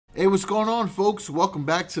Hey, what's going on, folks? Welcome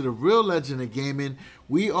back to the Real Legend of Gaming.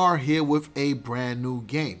 We are here with a brand new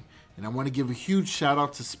game, and I want to give a huge shout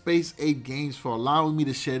out to Space Ape Games for allowing me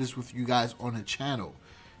to share this with you guys on the channel.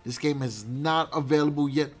 This game is not available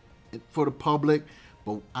yet for the public,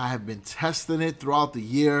 but I have been testing it throughout the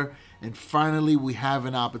year, and finally we have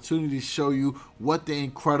an opportunity to show you what the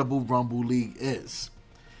incredible Rumble League is.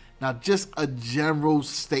 Now, just a general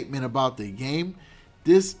statement about the game.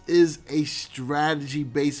 This is a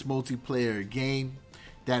strategy-based multiplayer game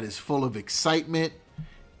that is full of excitement,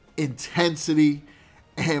 intensity,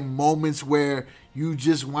 and moments where you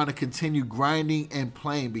just want to continue grinding and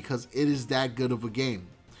playing because it is that good of a game.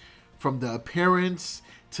 From the appearance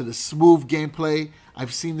to the smooth gameplay,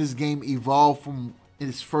 I've seen this game evolve from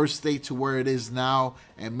its first state to where it is now,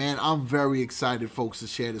 and man, I'm very excited, folks, to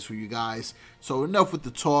share this with you guys. So enough with the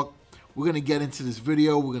talk. We're going to get into this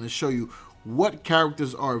video. We're going to show you what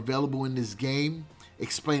characters are available in this game,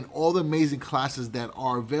 explain all the amazing classes that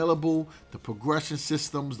are available, the progression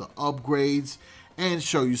systems, the upgrades, and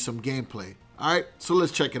show you some gameplay. Alright, so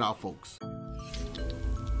let's check it out, folks.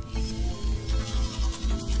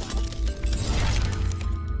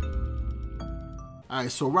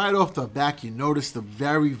 Alright, so right off the back, you notice the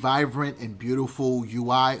very vibrant and beautiful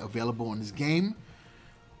UI available in this game.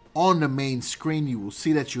 On the main screen, you will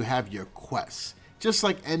see that you have your quests. Just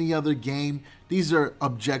like any other game, these are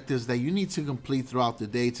objectives that you need to complete throughout the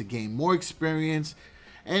day to gain more experience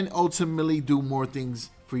and ultimately do more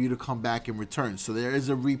things for you to come back and return. So there is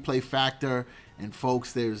a replay factor, and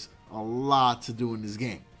folks, there's a lot to do in this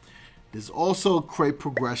game. There's also a crate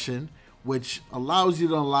progression, which allows you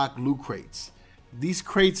to unlock loot crates. These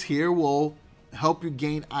crates here will help you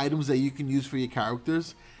gain items that you can use for your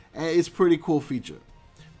characters, and it's a pretty cool feature.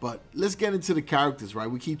 But let's get into the characters, right?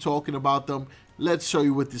 We keep talking about them. Let's show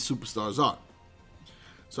you what the superstars are.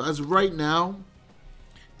 So as of right now,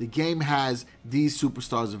 the game has these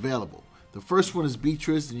superstars available. The first one is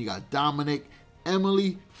Beatrice, and you got Dominic,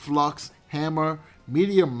 Emily, Flux, Hammer,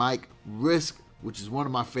 Meteor Mike, Risk, which is one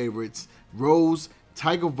of my favorites, Rose,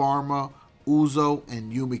 Tiger Varma, Uzo,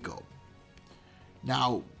 and Yumiko.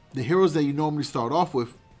 Now, the heroes that you normally start off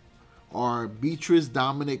with are Beatrice,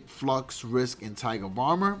 Dominic, Flux, Risk, and Tiger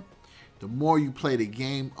Varma. The more you play the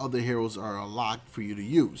game, other heroes are unlocked for you to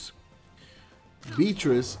use.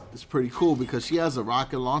 Beatrice is pretty cool because she has a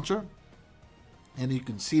rocket launcher, and you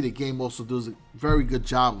can see the game also does a very good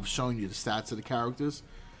job of showing you the stats of the characters.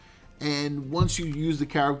 And once you use the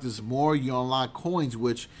characters more, you unlock coins,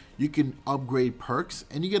 which you can upgrade perks,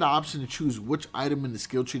 and you get an option to choose which item in the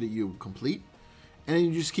skill tree that you complete. And then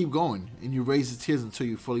you just keep going, and you raise the tiers until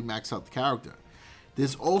you fully max out the character.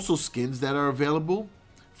 There's also skins that are available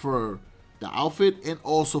for the outfit and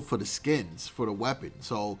also for the skins for the weapon.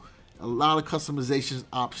 So a lot of customization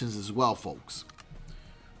options as well, folks.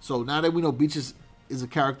 So now that we know Beatrice is a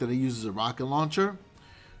character that uses a rocket launcher,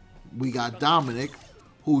 we got Dominic,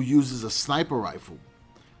 who uses a sniper rifle.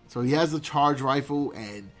 So he has a charge rifle,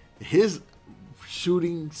 and his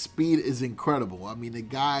shooting speed is incredible. I mean, the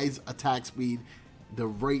guy's attack speed, the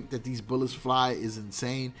rate that these bullets fly is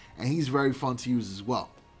insane, and he's very fun to use as well.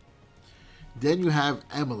 Then you have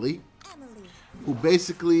Emily, who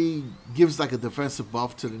basically gives like a defensive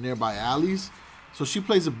buff to the nearby allies. So she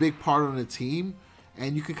plays a big part on the team,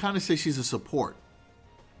 and you can kind of say she's a support.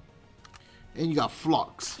 And you got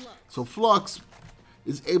Flux. So Flux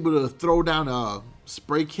is able to throw down a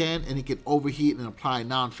spray can, and he can overheat and apply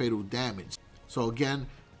non-fatal damage. So again,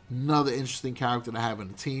 another interesting character to have in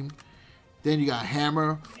the team. Then you got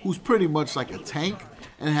Hammer, who's pretty much like a tank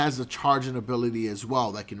and has a charging ability as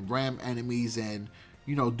well that can ram enemies and,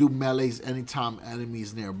 you know, do melees anytime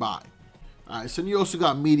enemies nearby. Alright, so you also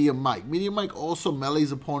got Meteor Mike. Meteor Mike also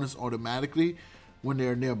melees opponents automatically when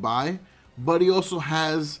they're nearby, but he also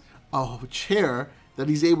has a chair that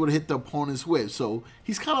he's able to hit the opponents with. So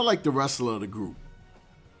he's kind of like the wrestler of the group.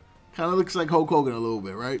 Kind of looks like Hulk Hogan a little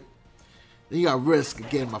bit, right? Then you got Risk,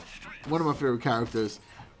 again, one of my favorite characters.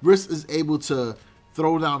 Risk is able to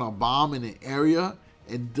throw down a bomb in an area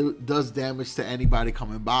and does damage to anybody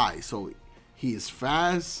coming by. So he is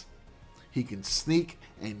fast, he can sneak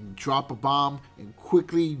and drop a bomb and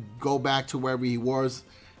quickly go back to wherever he was.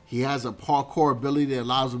 He has a parkour ability that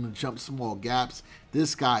allows him to jump small gaps.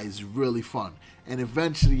 This guy is really fun. And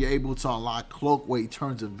eventually you're able to unlock Cloak where he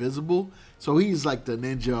turns invisible. So he's like the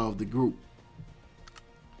ninja of the group.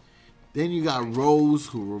 Then you got Rose,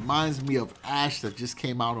 who reminds me of Ash that just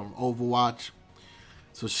came out on Overwatch.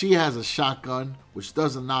 So she has a shotgun, which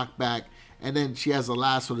doesn't knock back. And then she has a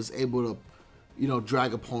lasso that's able to, you know,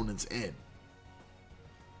 drag opponents in.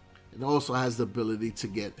 It also has the ability to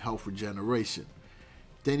get health regeneration.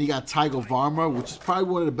 Then you got Tiger Varma, which is probably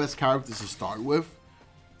one of the best characters to start with.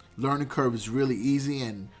 Learning curve is really easy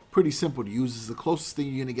and pretty simple to use. It's the closest thing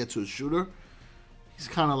you're going to get to a shooter. He's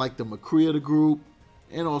kind of like the McCree of the group,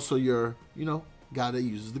 and also your, guy that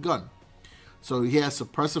uses the gun. So he has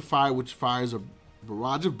suppressive fire, which fires a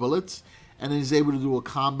barrage of bullets, and then he's able to do a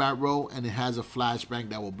combat roll, and it has a flashbang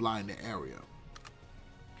that will blind the area.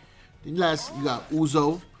 Then last, you got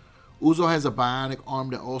Uzo. Uzo has a bionic arm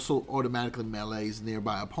that also automatically melees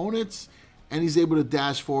nearby opponents, and he's able to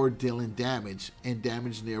dash forward, dealing damage and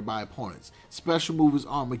damage nearby opponents. Special move is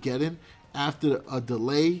Armageddon. After a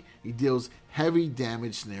delay, he deals heavy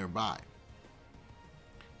damage nearby.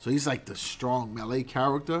 So he's like the strong melee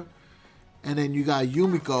character. And then you got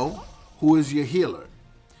Yumiko, who is your healer.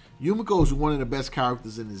 Yumiko is one of the best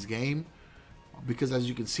characters in this game because, as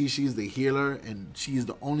you can see, she's the healer, and she's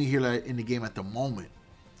the only healer in the game at the moment.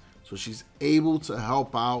 So she's able to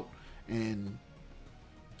help out, and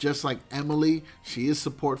just like Emily, she is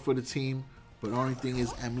support for the team, but the only thing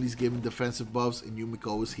is Emily's giving defensive buffs and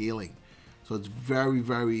Yumiko is healing. So it's very,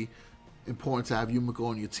 very important to have Yumiko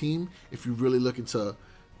on your team if you're really looking to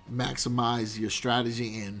maximize your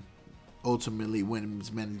strategy and ultimately win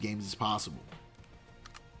as many games as possible.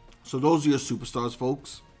 So those are your superstars,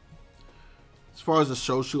 folks. As far as the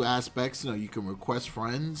social aspects, you can request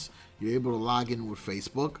friends. You're able to log in with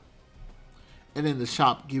Facebook. And then the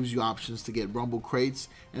shop gives you options to get Rumble crates.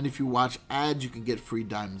 And if you watch ads, you can get free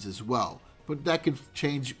diamonds as well. But that can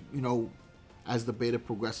change, as the beta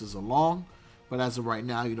progresses along. But as of right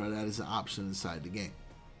now, that is an option inside the game.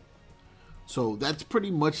 So that's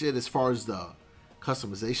pretty much it as far as the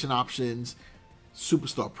customization options,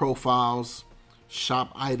 superstar profiles,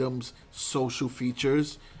 shop items, social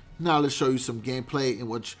features. Now let's show you some gameplay in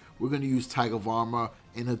which we're going to use Tiger Varma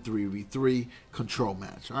in a 3v3 control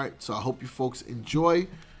match. All right, so I hope you folks enjoy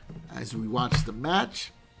as we watch the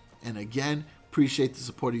match. And again, appreciate the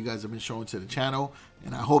support you guys have been showing to the channel.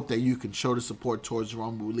 And I hope that you can show the support towards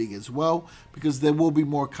Rumble League as well, because there will be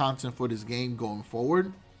more content for this game going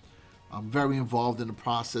forward. I'm very involved in the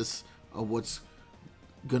process of what's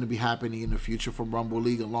going to be happening in the future from Rumble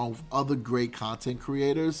League, along with other great content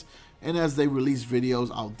creators. And as they release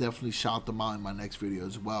videos, I'll definitely shout them out in my next video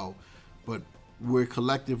as well. But we're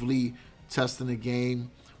collectively testing the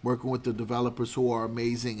game, working with the developers who are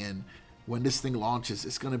amazing, and when this thing launches,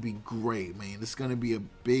 it's going to be great, man. It's going to be a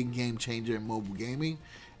big game changer in mobile gaming,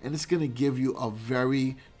 and it's going to give you a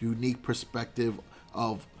very unique perspective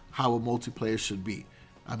of how a multiplayer should be.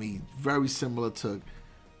 I mean, very similar to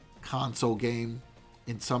console game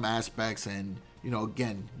in some aspects, and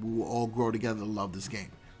again, we will all grow together to love this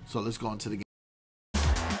game. So let's go into the game.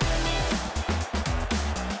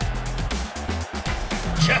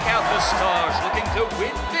 Check out the stars looking to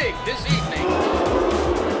win big this evening.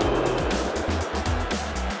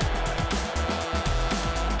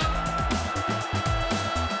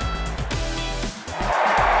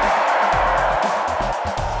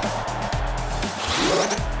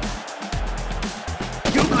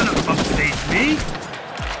 You're gonna upstage me?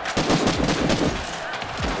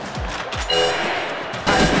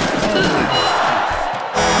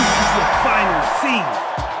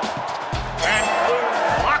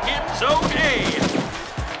 Zone A.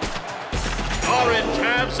 Orange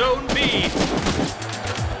have Zone B.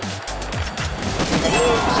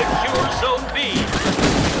 Blue secure Zone B.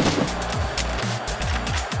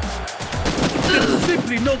 There's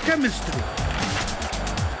simply no chemistry.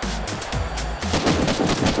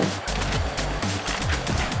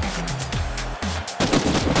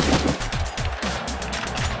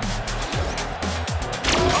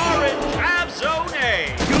 Orange have Zone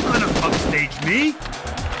A. You're gonna upstage me?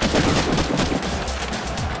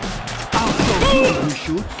 You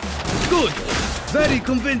shoot. Good. Very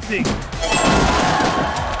convincing.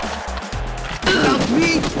 Without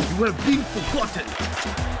me, you have been forgotten.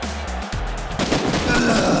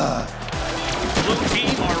 Blue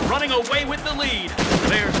team are running away with the lead.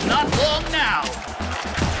 There's not long now.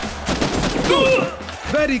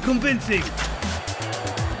 Very convincing.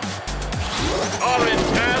 Orange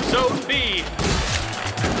have Zone B.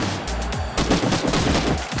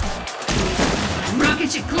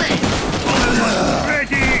 Rocket your click.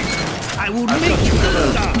 Ready! I will make you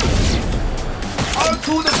the star! On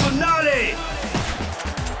to the finale!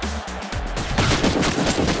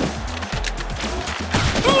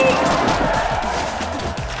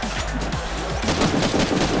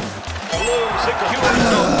 Blue secure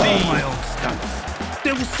Zone B. My own stunts.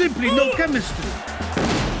 There was simply no chemistry.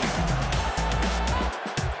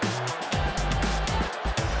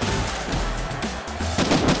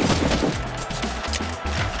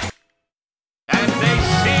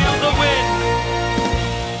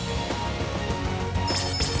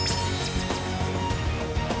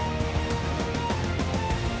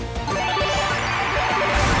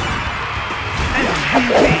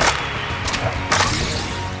 MVP.